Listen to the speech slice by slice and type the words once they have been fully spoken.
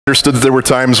understood that there were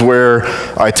times where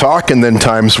I talk and then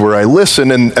times where I listen,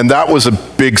 and that was a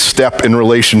big step in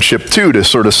relationship too, to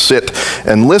sort of sit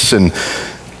and listen.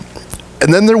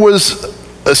 And then there was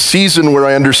a season where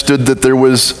I understood that there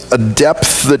was a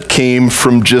depth that came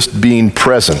from just being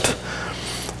present.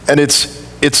 And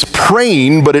it's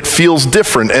praying, but it feels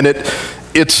different, and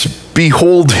it's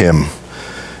behold him.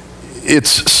 It's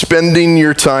spending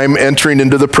your time entering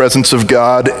into the presence of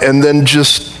God and then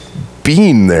just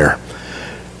being there.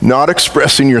 Not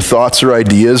expressing your thoughts or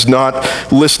ideas,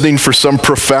 not listening for some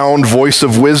profound voice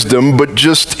of wisdom, but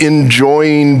just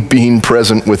enjoying being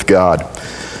present with God.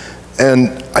 And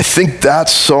I think that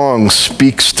song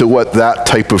speaks to what that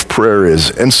type of prayer is.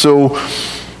 And so,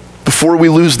 before we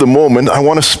lose the moment, I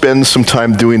want to spend some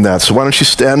time doing that. So why don't you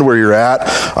stand where you're at?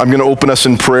 I'm going to open us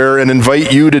in prayer and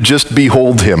invite you to just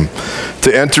behold him,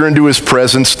 to enter into his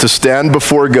presence, to stand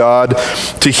before God,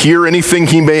 to hear anything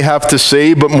he may have to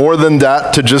say, but more than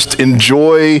that, to just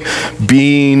enjoy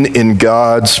being in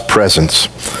God's presence.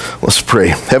 Let's pray.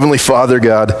 Heavenly Father,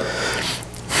 God,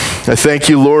 I thank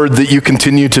you, Lord, that you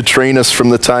continue to train us from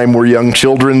the time we're young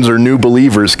children or new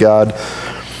believers, God,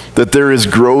 that there is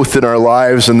growth in our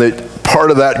lives, and that part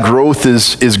of that growth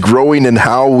is growing in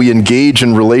how we engage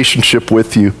in relationship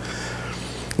with you.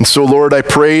 And so, Lord, I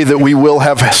pray that we will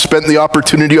have spent the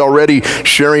opportunity already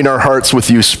sharing our hearts with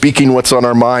you, speaking what's on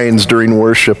our minds during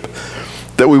worship,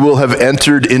 that we will have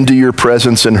entered into your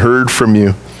presence and heard from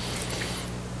you.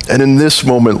 And in this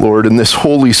moment, Lord, in this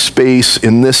holy space,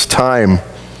 in this time,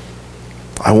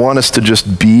 I want us to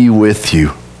just be with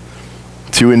you,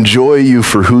 to enjoy you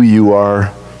for who you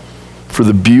are, for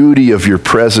the beauty of your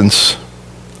presence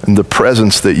and the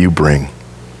presence that you bring.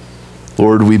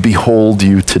 Lord, we behold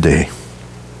you today.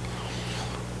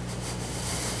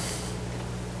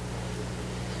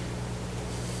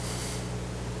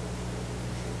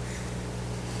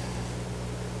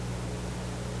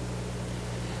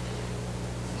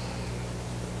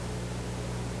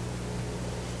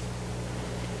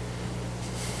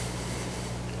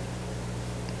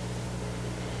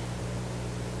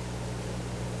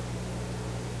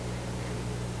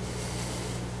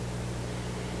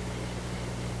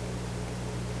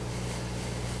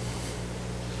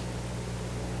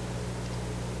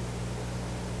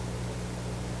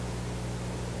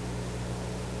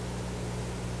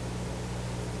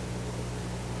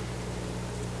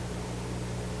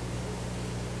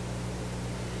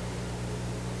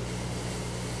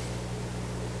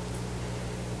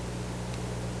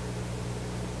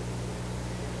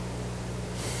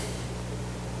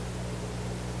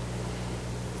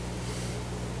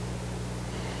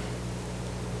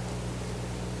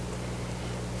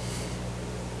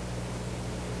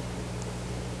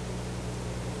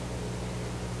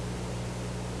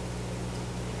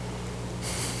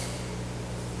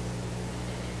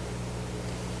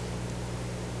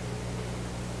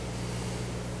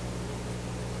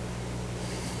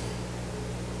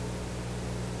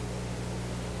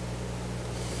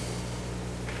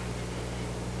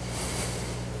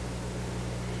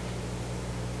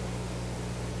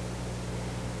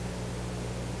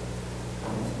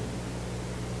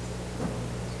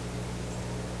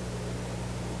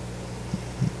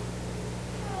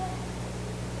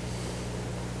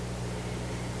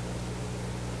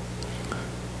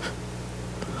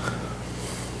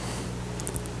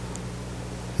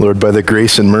 Lord, by the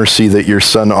grace and mercy that your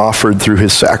Son offered through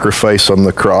his sacrifice on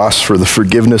the cross for the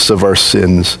forgiveness of our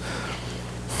sins,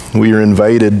 we are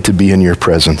invited to be in your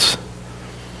presence.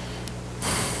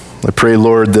 I pray,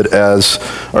 Lord, that as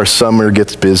our summer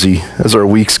gets busy, as our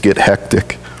weeks get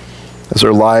hectic, as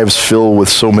our lives fill with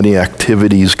so many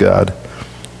activities, God,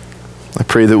 I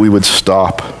pray that we would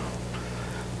stop,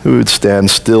 that we would stand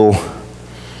still,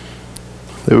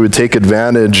 that we would take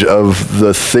advantage of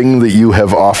the thing that you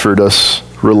have offered us,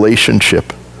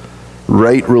 relationship,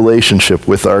 right relationship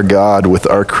with our God, with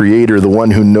our Creator, the one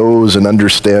who knows and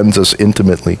understands us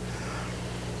intimately.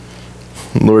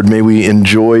 Lord, may we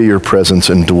enjoy your presence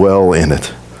and dwell in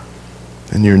it.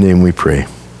 In your name we pray.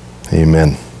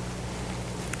 Amen.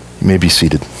 You may be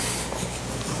seated.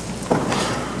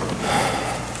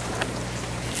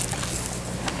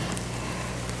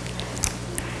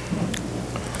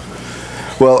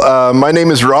 Well, my name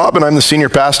is Rob, and I'm the senior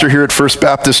pastor here at First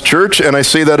Baptist Church, and I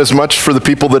say that as much for the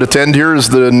people that attend here as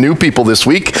the new people this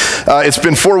week. It's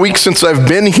been 4 weeks since I've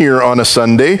been here on a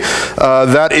Sunday.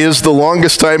 That is the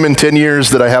longest time in 10 years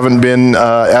that I haven't been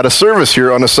at a service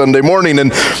here on a Sunday morning,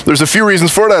 and there's a few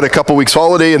reasons for that. I had a couple weeks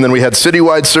holiday, and then we had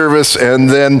citywide service, and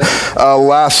then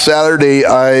last Saturday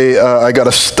I got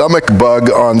a stomach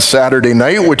bug on Saturday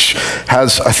night, which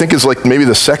I think is like maybe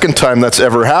the second time that's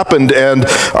ever happened, and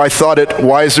I thought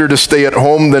wiser to stay at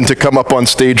home than to come up on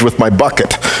stage with my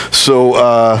bucket. So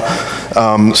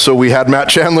we had Matt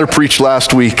Chandler preach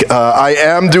last week. I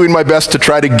am doing my best to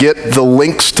try to get the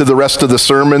links to the rest of the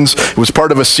sermons. It was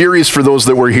part of a series for those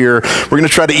that were here. We're going to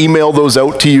try to email those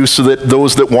out to you so that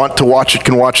those that want to watch it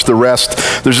can watch the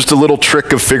rest. There's just a little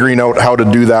trick of figuring out how to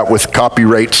do that with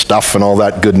copyright stuff and all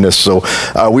that goodness. So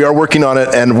we are working on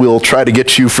it, and we'll try to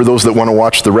get you, for those that want to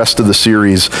watch the rest of the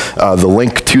series, the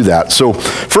link to that. So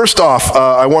first off,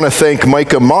 I want to thank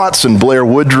Micah Motz and Blair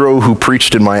Woodrow, who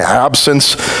preached in my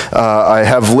absence. I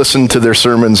have listened to their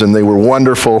sermons, and they were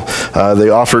wonderful. They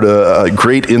offered a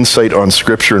great insight on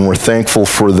Scripture, and we're thankful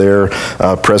for their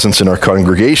presence in our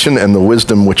congregation and the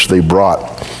wisdom which they brought.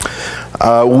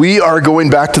 We are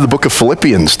going back to the book of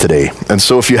Philippians today. And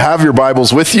so if you have your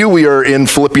Bibles with you, we are in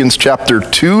Philippians chapter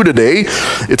 2 today.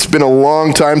 It's been a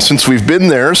long time since we've been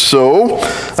there, so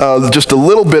just a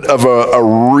little bit of a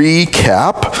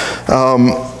recap.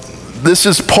 This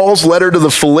is Paul's letter to the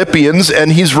Philippians,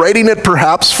 and he's writing it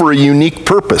perhaps for a unique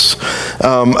purpose.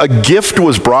 A gift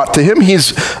was brought to him.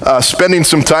 He's spending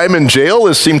some time in jail,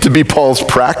 as seemed to be Paul's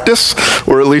practice,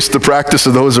 or at least the practice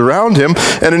of those around him.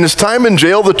 And in his time in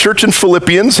jail, the church in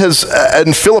Philippi has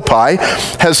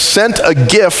sent a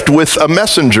gift with a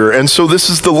messenger. And so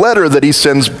this is the letter that he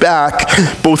sends back,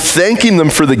 both thanking them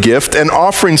for the gift and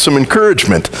offering some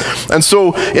encouragement. And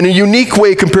so in a unique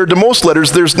way compared to most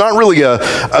letters, there's not really a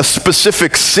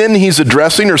specific sin he's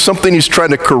addressing or something he's trying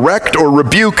to correct or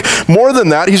rebuke. More than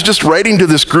that, he's just writing to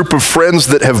this group of friends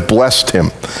that have blessed him.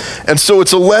 And so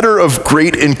it's a letter of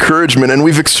great encouragement, and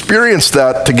we've experienced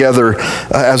that together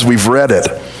as we've read it.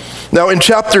 Now in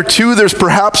chapter 2, there's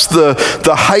perhaps the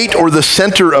height or the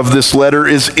center of this letter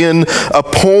is in a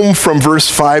poem from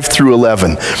verse 5 through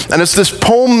 11. And it's this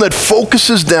poem that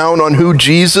focuses down on who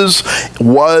Jesus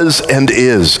was and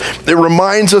is. It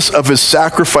reminds us of his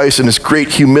sacrifice and his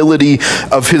great humility,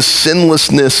 of his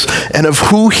sinlessness, and of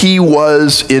who he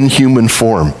was in human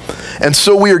form. And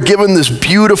so we are given this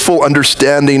beautiful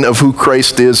understanding of who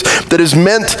Christ is that is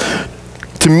meant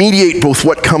to mediate both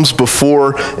what comes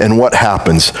before and what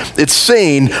happens. It's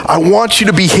saying, I want you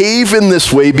to behave in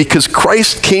this way because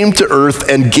Christ came to earth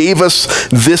and gave us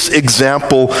this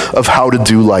example of how to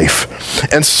do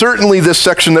life. And certainly this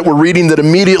section that we're reading that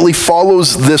immediately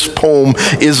follows this poem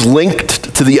is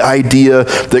linked to the idea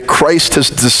that Christ has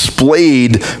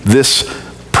displayed this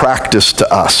practice to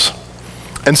us.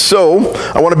 And so,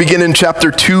 I want to begin in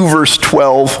chapter 2, verse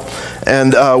 12,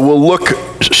 and we'll look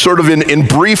sort of in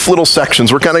brief little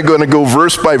sections. We're kind of going to go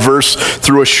verse by verse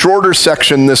through a shorter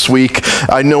section this week.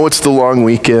 I know it's the long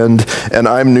weekend, and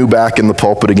I'm new back in the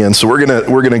pulpit again, so we're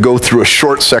going to go through a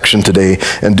short section today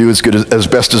and do as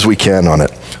best as we can on it.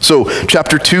 So,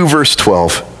 chapter 2, verse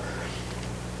 12.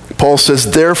 Paul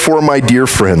says, "Therefore, my dear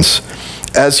friends,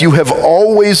 as you have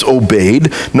always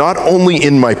obeyed, not only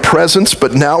in my presence,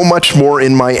 but now much more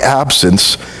in my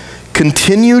absence,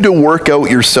 continue to work out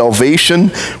your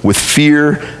salvation with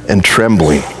fear and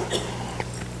trembling."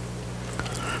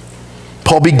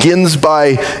 Paul begins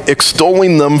by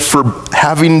extolling them for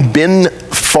having been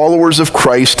followers of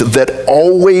Christ that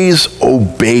always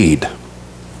obeyed.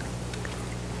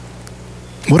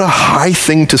 What a high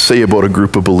thing to say about a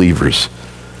group of believers.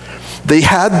 They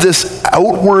had this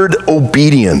outward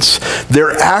obedience.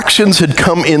 Their actions had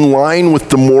come in line with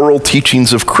the moral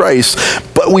teachings of Christ,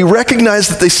 but we recognize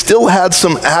that they still had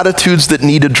some attitudes that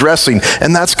need addressing,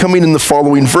 and that's coming in the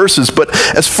following verses. But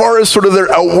as far as sort of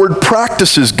their outward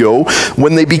practices go,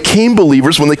 when they became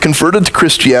believers, when they converted to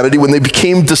Christianity, when they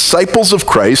became disciples of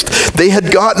Christ, they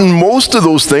had gotten most of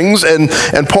those things, and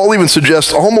Paul even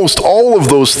suggests almost all of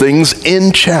those things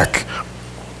in check.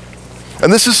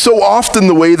 And this is so often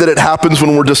the way that it happens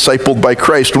when we're discipled by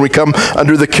Christ, when we come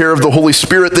under the care of the Holy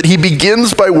Spirit, that he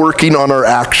begins by working on our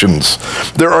actions.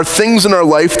 There are things in our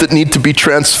life that need to be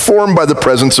transformed by the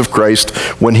presence of Christ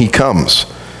when he comes.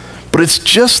 But it's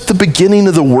just the beginning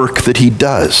of the work that he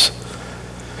does.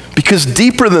 Because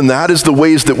deeper than that is the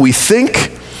ways that we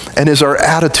think and is our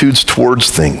attitudes towards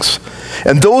things.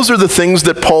 And those are the things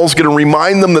that Paul's going to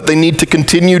remind them that they need to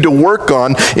continue to work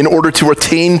on in order to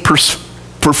attain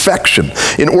perfection.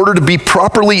 In order to be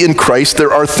properly in Christ,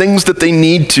 there are things that they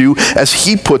need to, as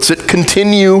he puts it,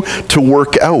 continue to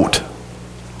work out.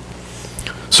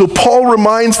 So Paul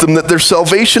reminds them that their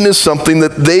salvation is something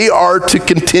that they are to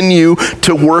continue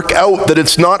to work out, that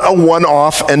it's not a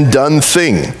one-off and done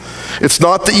thing. It's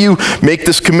not that you make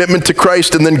this commitment to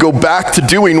Christ and then go back to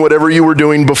doing whatever you were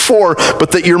doing before,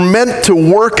 but that you're meant to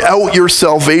work out your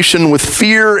salvation with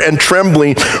fear and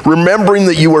trembling, remembering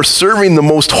that you are serving the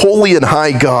most holy and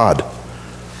high God.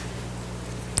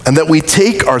 And that we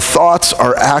take our thoughts,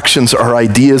 our actions, our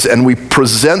ideas, and we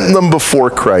present them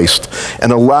before Christ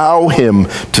and allow him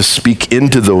to speak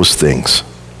into those things.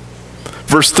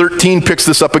 Verse 13 picks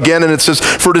this up again, and it says,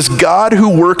 "For it is God who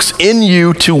works in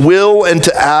you to will and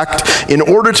to act in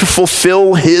order to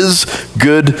fulfill his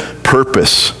good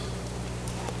purpose."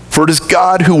 For it is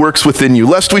God who works within you,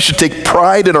 lest we should take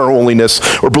pride in our holiness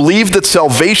or believe that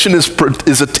salvation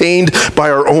is attained by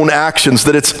our own actions,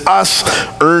 that it's us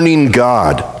earning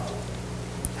God.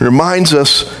 It reminds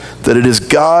us that it is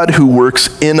God who works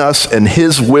in us and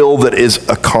his will that is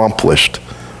accomplished.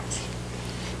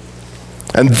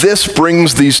 And this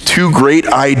brings these two great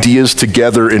ideas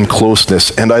together in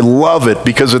closeness. And I love it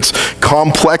because it's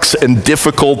complex and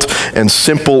difficult and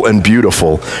simple and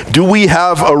beautiful. Do we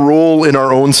have a role in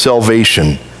our own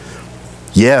salvation?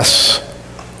 Yes.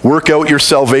 Work out your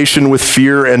salvation with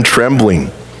fear and trembling.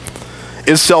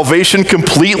 Is salvation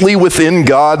completely within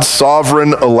God's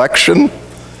sovereign election?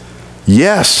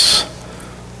 Yes.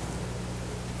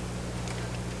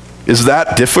 Is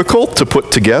that difficult to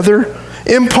put together?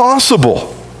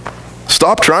 Impossible.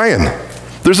 Stop trying.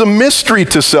 There's a mystery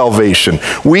to salvation.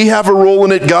 We have a role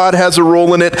in it. God has a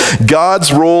role in it.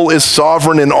 God's role is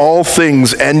sovereign in all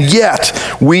things, and yet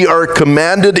we are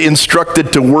commanded,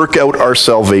 instructed to work out our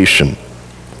salvation.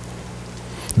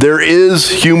 There is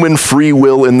human free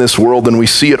will in this world, and we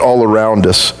see it all around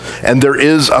us. And there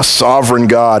is a sovereign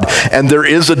God. And there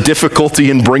is a difficulty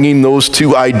in bringing those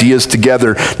two ideas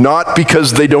together, not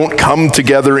because they don't come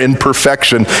together in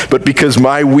perfection, but because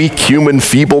my weak, human,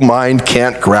 feeble mind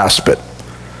can't grasp it.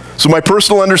 So my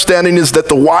personal understanding is that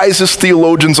the wisest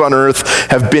theologians on earth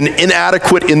have been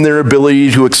inadequate in their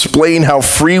ability to explain how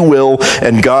free will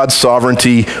and God's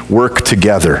sovereignty work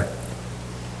together.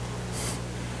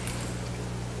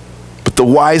 The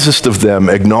wisest of them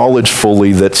acknowledge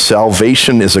fully that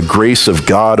salvation is a grace of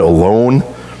God alone,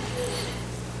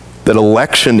 that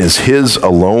election is his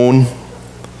alone,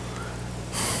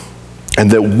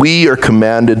 and that we are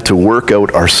commanded to work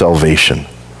out our salvation.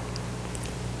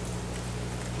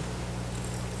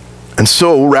 And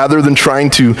so, rather than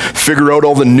trying to figure out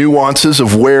all the nuances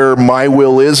of where my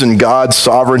will is and God's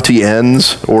sovereignty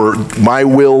ends, or my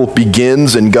will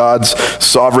begins and God's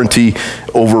sovereignty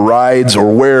overrides,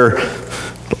 or where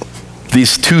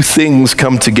these two things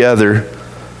come together,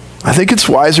 I think it's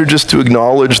wiser just to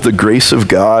acknowledge the grace of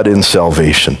God in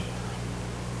salvation.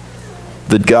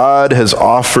 That God has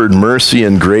offered mercy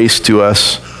and grace to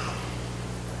us,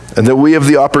 and that we have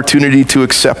the opportunity to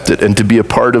accept it and to be a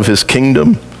part of his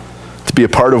kingdom, to be a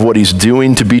part of what he's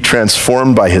doing, to be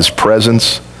transformed by his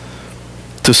presence,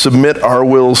 to submit our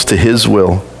wills to his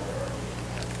will,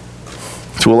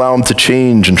 to allow him to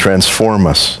change and transform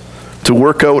us, to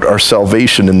work out our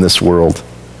salvation in this world.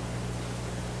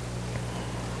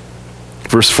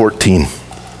 Verse 14.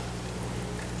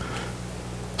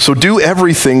 So do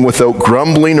everything without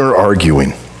grumbling or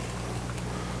arguing.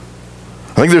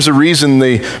 I think there's a reason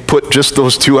they put just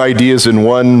those two ideas in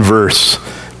one verse,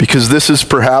 because this is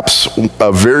perhaps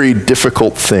a very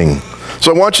difficult thing.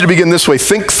 So I want you to begin this way.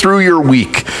 Think through your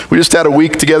week. We just had a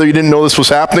week together. You didn't know this was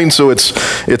happening, so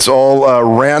it's all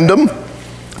random.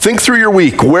 Think through your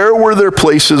week. Where were there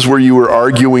places where you were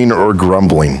arguing or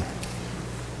grumbling?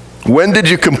 When did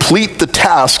you complete the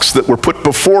tasks that were put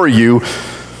before you,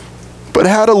 but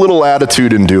had a little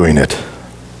attitude in doing it?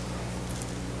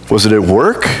 Was it at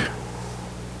work?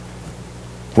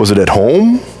 Was it at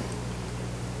home?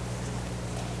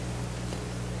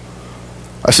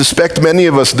 I suspect many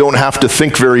of us don't have to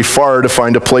think very far to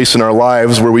find a place in our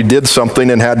lives where we did something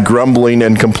and had grumbling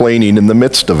and complaining in the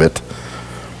midst of it.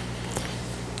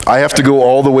 I have to go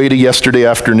all the way to yesterday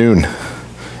afternoon.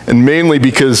 And mainly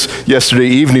because yesterday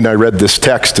evening I read this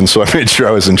text, and so I made sure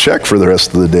I was in check for the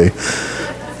rest of the day.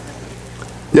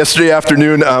 Yesterday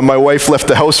afternoon, my wife left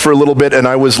the house for a little bit, and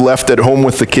I was left at home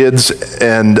with the kids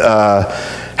and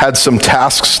had some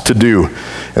tasks to do.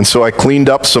 And so I cleaned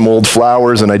up some old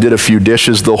flowers and I did a few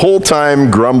dishes, the whole time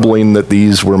grumbling that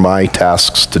these were my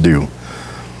tasks to do.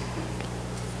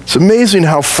 It's amazing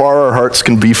how far our hearts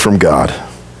can be from God.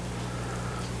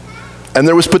 And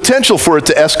there was potential for it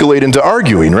to escalate into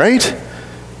arguing, right?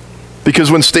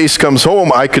 Because when Stace comes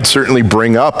home, I could certainly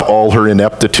bring up all her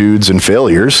ineptitudes and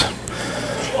failures.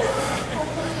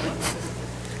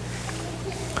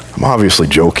 I'm obviously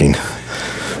joking.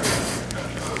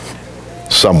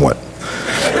 Somewhat.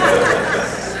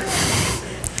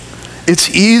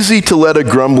 It's easy to let a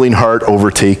grumbling heart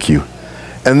overtake you,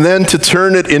 and then to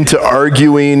turn it into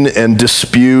arguing and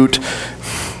dispute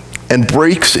and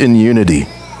breaks in unity.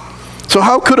 So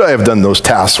how could I have done those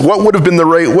tasks? What would have been the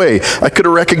right way? I could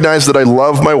have recognized that I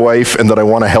love my wife and that I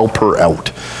want to help her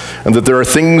out. and that there are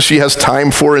things she has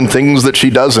time for and things that she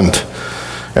doesn't,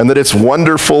 and that it's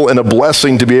wonderful and a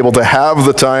blessing to be able to have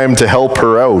the time to help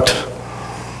her out,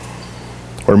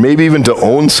 or maybe even to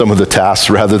own some of the tasks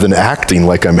rather than acting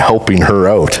like I'm helping her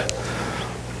out.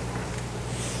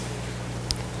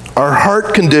 Our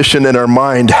heart condition and our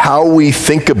mind, how we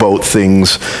think about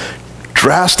things,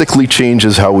 drastically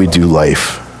changes how we do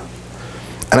life.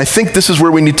 And I think this is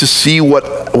where we need to see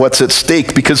what's at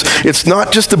stake, because it's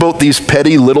not just about these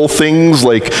petty little things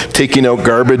like taking out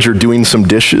garbage or doing some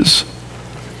dishes.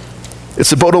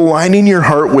 It's about aligning your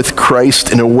heart with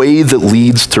Christ in a way that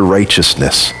leads to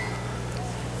righteousness.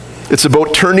 It's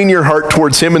about turning your heart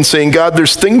towards him and saying, God,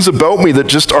 there's things about me that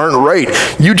just aren't right.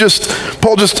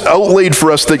 Paul just outlaid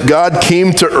for us that God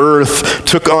came to earth,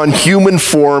 took on human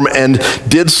form, and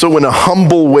did so in a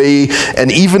humble way,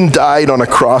 and even died on a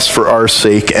cross for our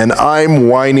sake. And I'm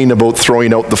whining about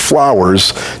throwing out the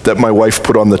flowers that my wife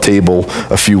put on the table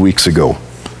a few weeks ago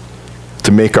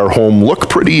to make our home look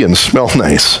pretty and smell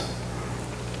nice.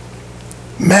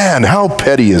 Man, how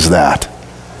petty is that?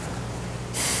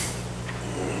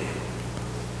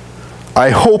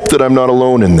 I hope that I'm not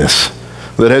alone in this.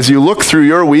 That as you look through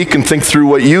your week and think through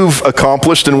what you've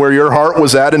accomplished and where your heart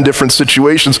was at in different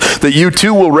situations, that you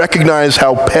too will recognize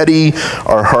how petty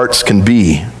our hearts can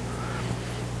be,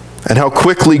 and how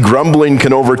quickly grumbling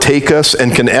can overtake us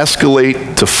and can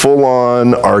escalate to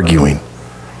full-on arguing.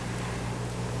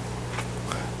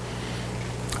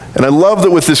 And I love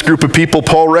that with this group of people,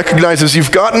 Paul recognizes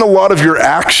you've gotten a lot of your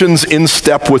actions in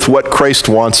step with what Christ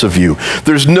wants of you.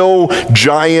 There's no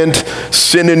giant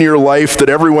sin in your life that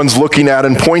everyone's looking at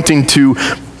and pointing to,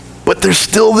 but there's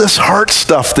still this heart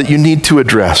stuff that you need to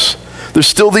address. There's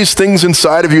still these things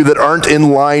inside of you that aren't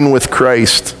in line with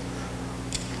Christ.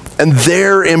 And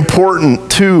they're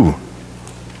important too.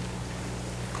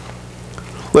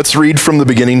 Let's read from the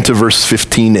beginning to verse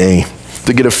 15a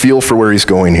to get a feel for where he's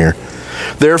going here.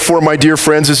 Therefore, my dear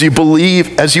friends, as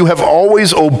you have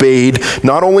always obeyed,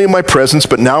 not only in my presence,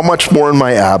 but now much more in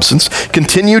my absence,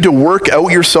 continue to work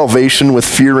out your salvation with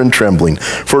fear and trembling.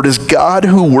 For it is God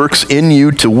who works in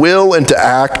you to will and to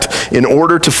act in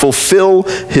order to fulfill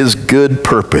his good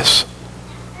purpose.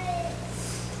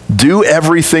 Do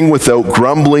everything without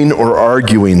grumbling or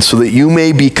arguing, so that you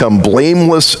may become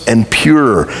blameless and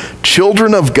pure,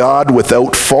 children of God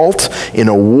without fault in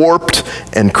a warped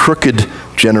and crooked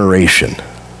generation.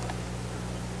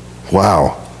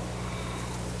 Wow.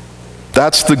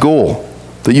 That's the goal,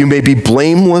 that you may be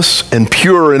blameless and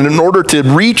pure. And in order to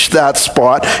reach that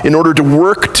spot, in order to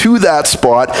work to that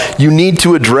spot, you need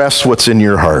to address what's in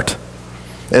your heart.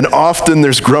 And often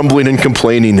there's grumbling and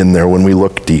complaining in there when we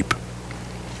look deep.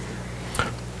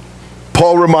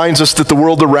 Paul reminds us that the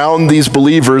world around these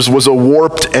believers was a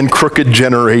warped and crooked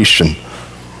generation.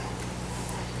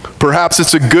 Perhaps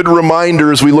it's a good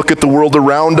reminder as we look at the world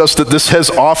around us that this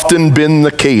has often been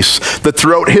the case. That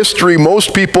throughout history,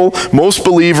 most people, most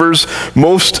believers,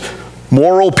 most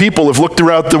moral people have looked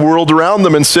around the world around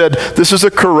them and said, this is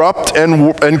a corrupt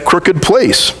and crooked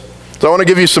place. So I want to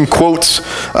give you some quotes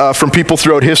from people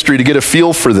throughout history to get a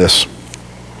feel for this.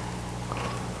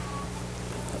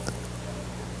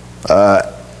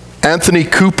 Anthony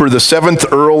Cooper, the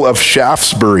 7th Earl of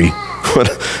Shaftesbury.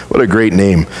 What a great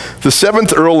name. The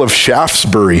 7th Earl of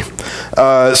Shaftesbury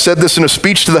said this in a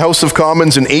speech to the House of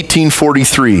Commons in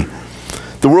 1843.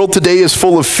 The world today is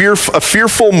full of a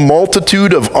fearful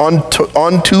multitude of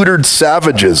untutored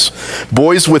savages,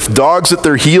 boys with dogs at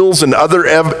their heels and other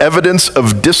evidence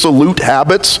of dissolute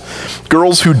habits,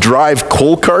 girls who drive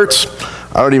coal carts.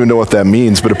 I don't even know what that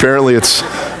means, but apparently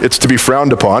it's to be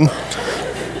frowned upon.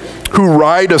 Who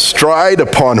ride astride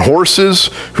upon horses,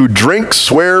 who drink,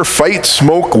 swear, fight,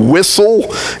 smoke,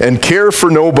 whistle, and care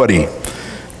for nobody.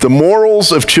 The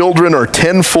morals of children are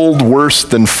tenfold worse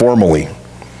than formerly.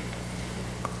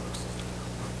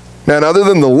 Man, other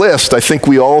than the list, I think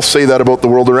we all say that about the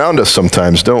world around us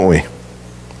sometimes, don't we?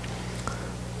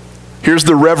 Here's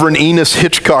the Reverend Enos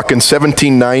Hitchcock in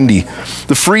 1790.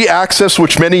 The free access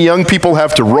which many young people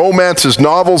have to romances,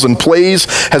 novels, and plays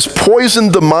has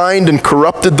poisoned the mind and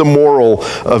corrupted the moral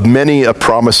of many a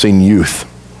promising youth.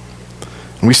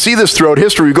 And we see this throughout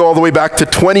history. We go all the way back to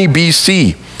 20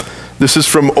 BC. This is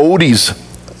from Odes,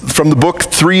 from the book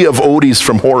 3 of Odes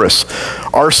from Horace.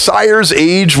 Our sire's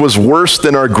age was worse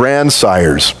than our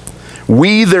grandsires.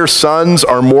 We, their sons,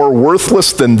 are more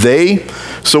worthless than they,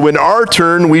 so in our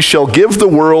turn we shall give the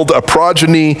world a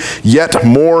progeny yet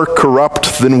more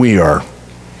corrupt than we are.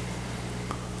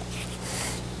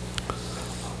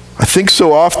 I think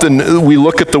so often we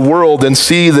look at the world and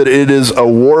see that it is a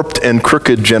warped and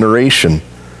crooked generation.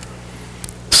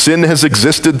 Sin has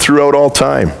existed throughout all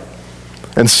time.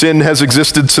 And sin has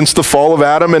existed since the fall of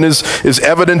Adam and is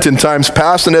evident in times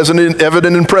past and is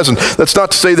evident in present. That's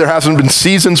not to say there hasn't been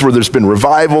seasons where there's been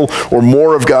revival or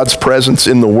more of God's presence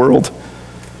in the world.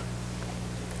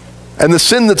 And the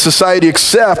sin that society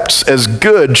accepts as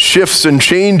good shifts and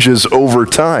changes over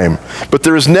time. But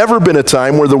there has never been a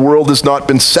time where the world has not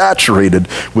been saturated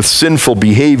with sinful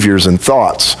behaviors and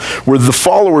thoughts, where the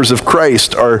followers of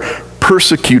Christ are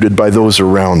persecuted by those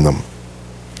around them,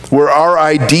 where our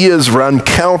ideas run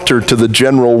counter to the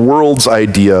general world's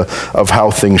idea of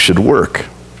how things should work.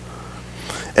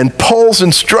 And Paul's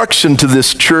instruction to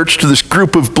this church, to this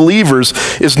group of believers,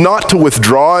 is not to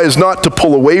withdraw, is not to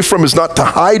pull away from, is not to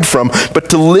hide from, but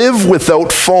to live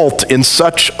without fault in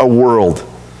such a world.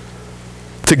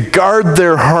 To guard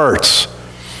their hearts,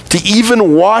 to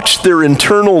even watch their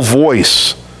internal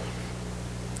voice,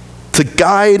 to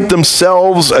guide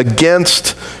themselves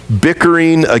against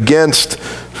bickering, against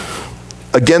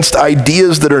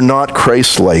ideas that are not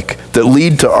Christ-like, that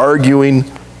lead to arguing.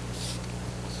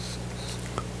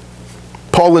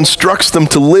 Paul instructs them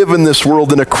to live in this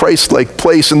world in a Christ-like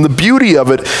place. And the beauty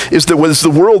of it is that as the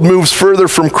world moves further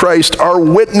from Christ, our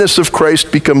witness of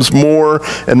Christ becomes more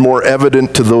and more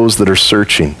evident to those that are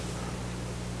searching.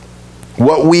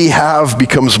 What we have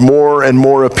becomes more and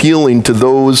more appealing to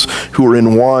those who are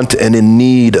in want and in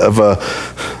need of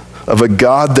a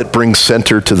God that brings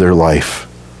center to their life,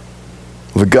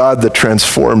 of a God that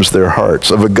transforms their hearts,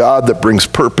 of a God that brings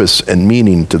purpose and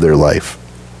meaning to their life.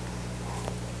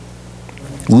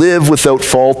 Live without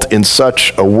fault in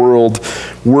such a world,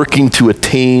 working to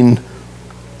attain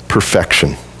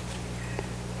perfection.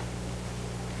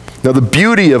 Now, the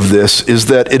beauty of this is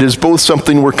that it is both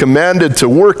something we're commanded to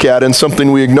work at and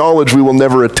something we acknowledge we will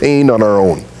never attain on our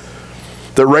own.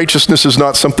 That righteousness is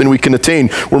not something we can attain.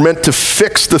 We're meant to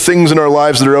fix the things in our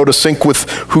lives that are out of sync with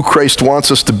who Christ wants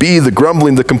us to be, the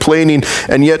grumbling, the complaining,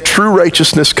 and yet true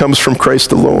righteousness comes from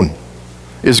Christ alone,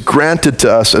 is granted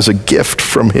to us as a gift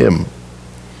from Him.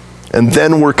 And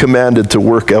then we're commanded to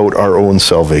work out our own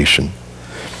salvation.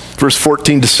 Verse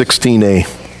 14 to 16a.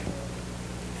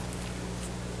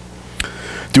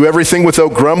 Do everything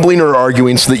without grumbling or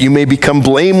arguing, so that you may become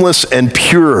blameless and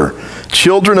pure,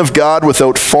 children of God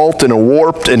without fault in a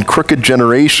warped and crooked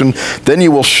generation. Then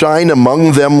you will shine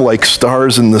among them like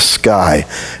stars in the sky,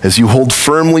 as you hold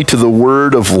firmly to the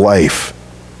word of life.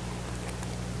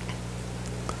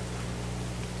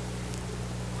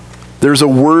 There's a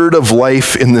word of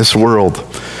life in this world.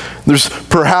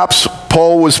 Perhaps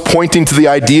Paul was pointing to the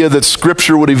idea that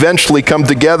Scripture would eventually come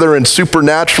together and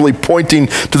supernaturally pointing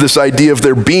to this idea of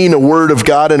there being a word of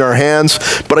God in our hands.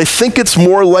 But I think it's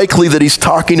more likely that he's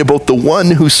talking about the one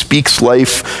who speaks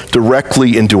life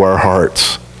directly into our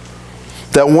hearts.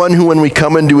 That one who, when we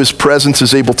come into his presence,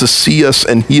 is able to see us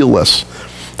and heal us.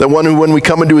 That one who, when we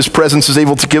come into his presence, is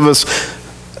able to give us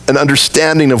an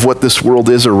understanding of what this world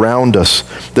is around us,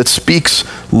 that speaks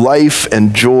life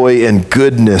and joy and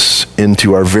goodness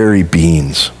into our very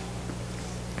beings.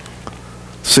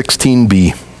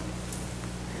 16b.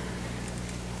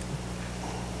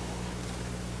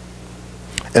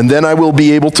 And then I will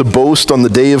be able to boast on the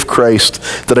day of Christ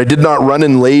that I did not run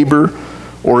in labor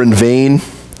or in vain,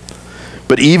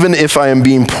 but even if I am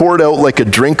being poured out like a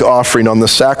drink offering on the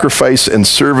sacrifice and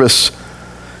service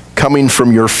coming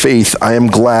from your faith, I am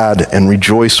glad and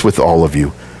rejoice with all of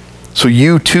you. So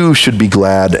you too should be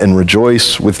glad and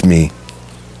rejoice with me.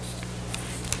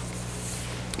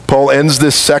 Paul ends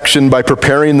this section by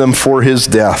preparing them for his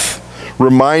death,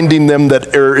 reminding them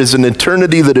that there is an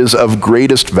eternity that is of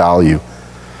greatest value,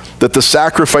 that the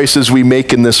sacrifices we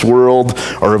make in this world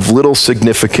are of little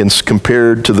significance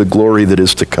compared to the glory that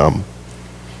is to come,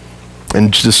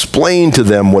 and displaying to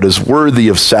them what is worthy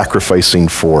of sacrificing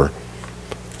for.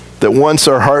 That once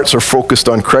our hearts are focused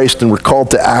on Christ and we're called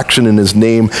to action in his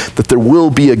name, that there will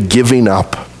be a giving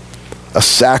up, a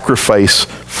sacrifice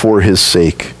for his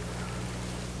sake.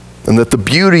 And that the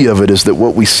beauty of it is that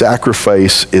what we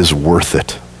sacrifice is worth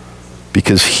it,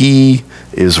 because he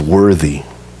is worthy.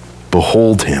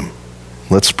 Behold him.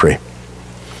 Let's pray.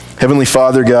 Heavenly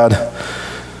Father, God,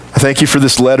 I thank you for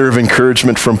this letter of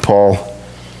encouragement from Paul.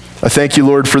 I thank you,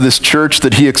 Lord, for this church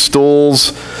that he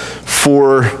extols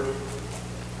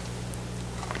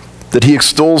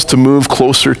to move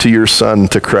closer to your Son,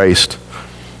 to Christ,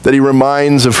 that he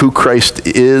reminds of who Christ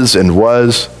is and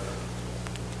was,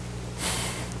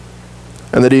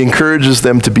 and that he encourages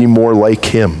them to be more like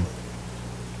him.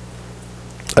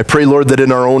 I pray, Lord, that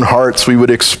in our own hearts we would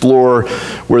explore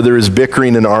where there is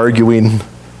bickering and arguing,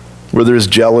 where there is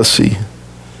jealousy,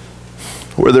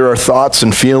 where there are thoughts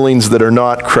and feelings that are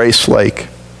not Christ-like.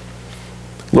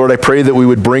 Lord, I pray that we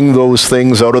would bring those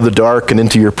things out of the dark and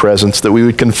into your presence, that we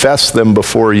would confess them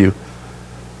before you.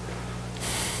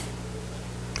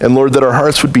 And Lord, that our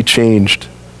hearts would be changed,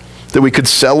 that we could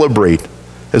celebrate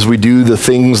as we do the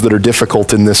things that are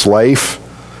difficult in this life,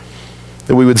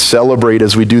 that we would celebrate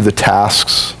as we do the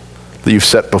tasks that you've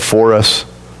set before us.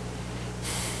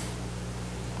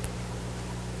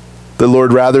 That,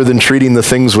 Lord, rather than treating the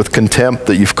things with contempt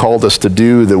that you've called us to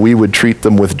do, that we would treat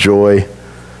them with joy.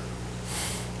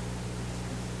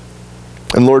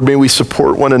 And Lord, may we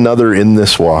support one another in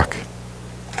this walk.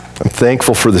 I'm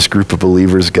thankful for this group of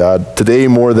believers, God. Today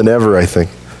more than ever, I think.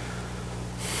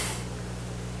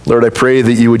 Lord, I pray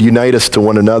that you would unite us to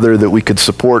one another, that we could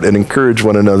support and encourage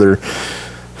one another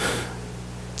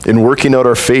in working out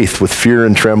our faith with fear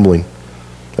and trembling,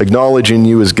 acknowledging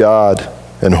you as God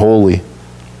and holy,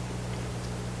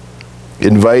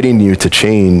 inviting you to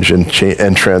change and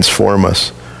transform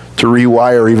us, to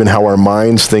rewire even how our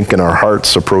minds think and our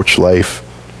hearts approach life.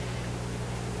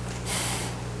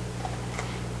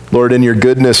 Lord, in your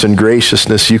goodness and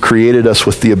graciousness, you created us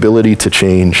with the ability to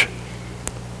change.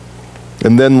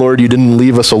 And then, Lord, you didn't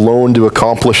leave us alone to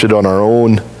accomplish it on our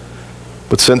own,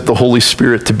 but sent the Holy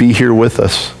Spirit to be here with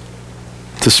us,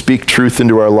 to speak truth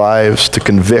into our lives, to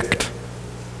convict,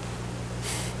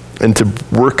 and to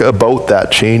work about that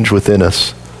change within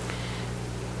us.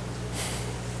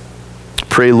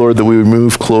 Pray, Lord, that we would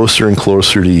move closer and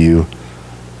closer to you.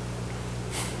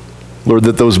 Lord,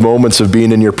 that those moments of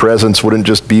being in your presence wouldn't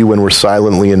just be when we're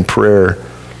silently in prayer,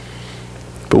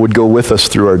 but would go with us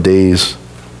through our days,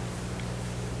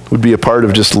 would be a part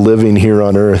of just living here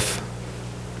on earth.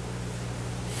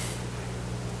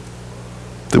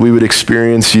 That we would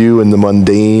experience you in the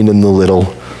mundane and the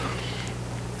little,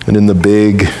 and in the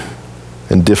big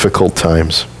and difficult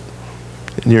times.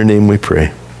 In your name we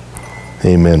pray.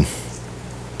 Amen.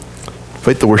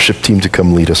 Invite the worship team to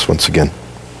come lead us once again.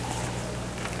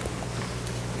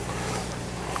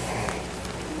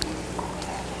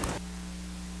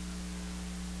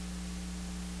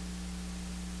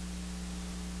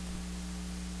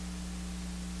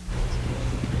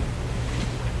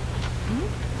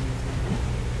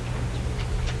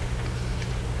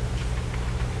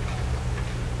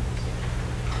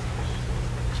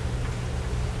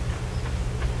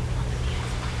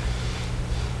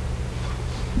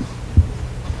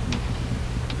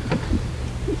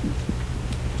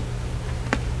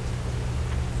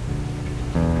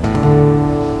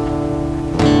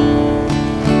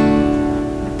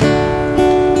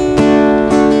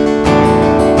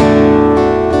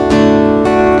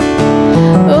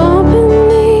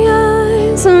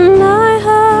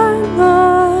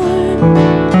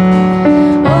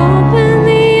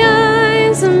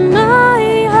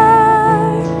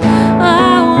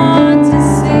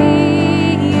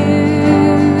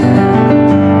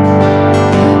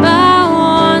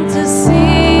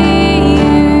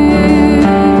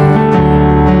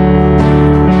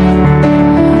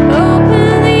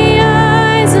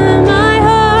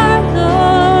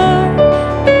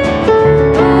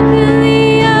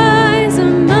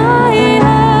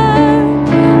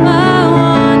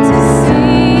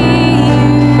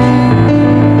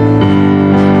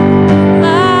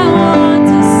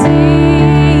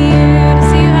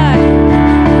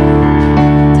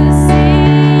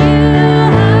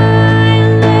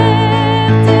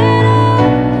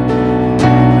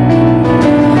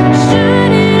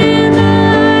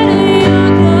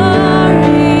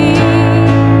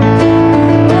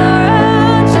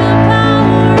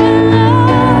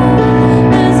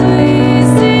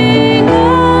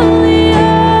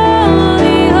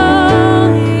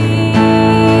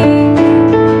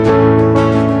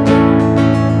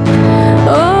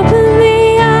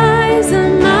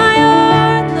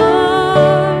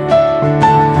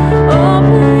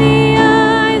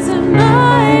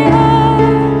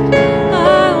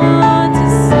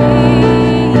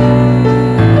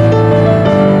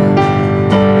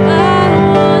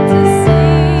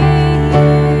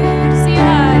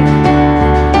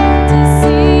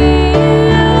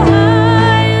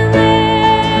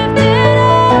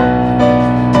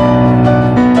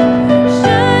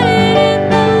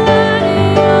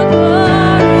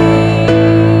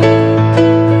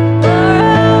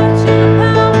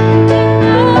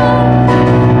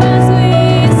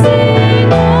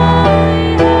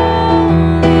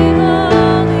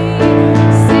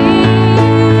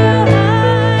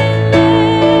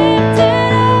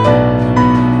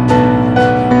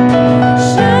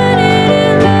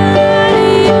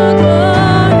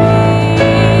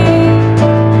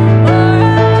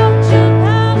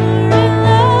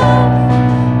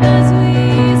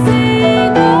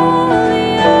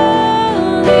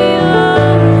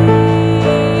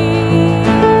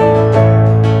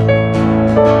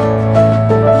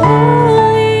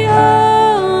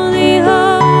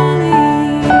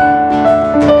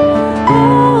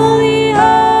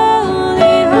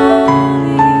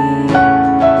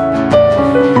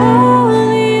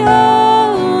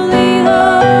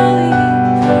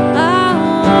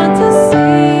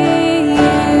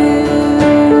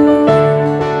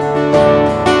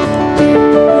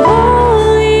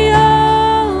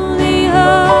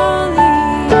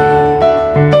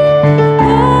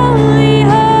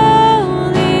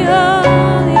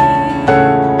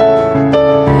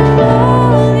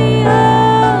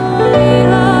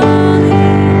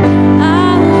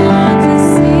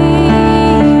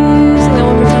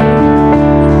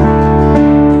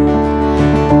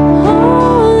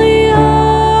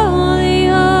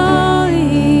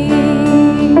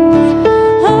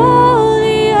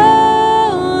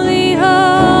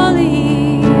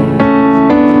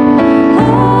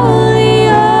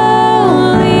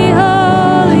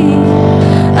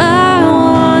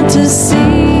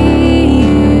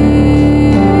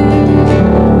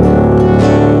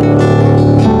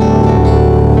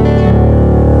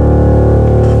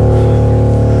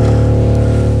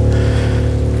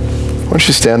 don't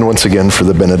you stand once again for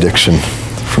the benediction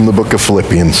from the book of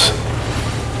Philippians.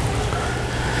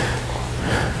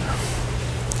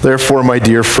 Therefore, my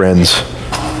dear friends,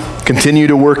 continue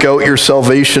to work out your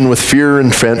salvation with fear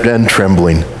and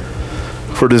trembling.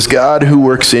 For it is God who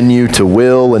works in you to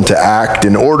will and to act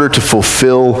in order to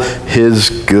fulfill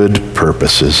his good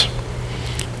purposes.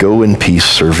 Go in peace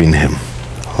serving him.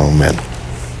 Amen.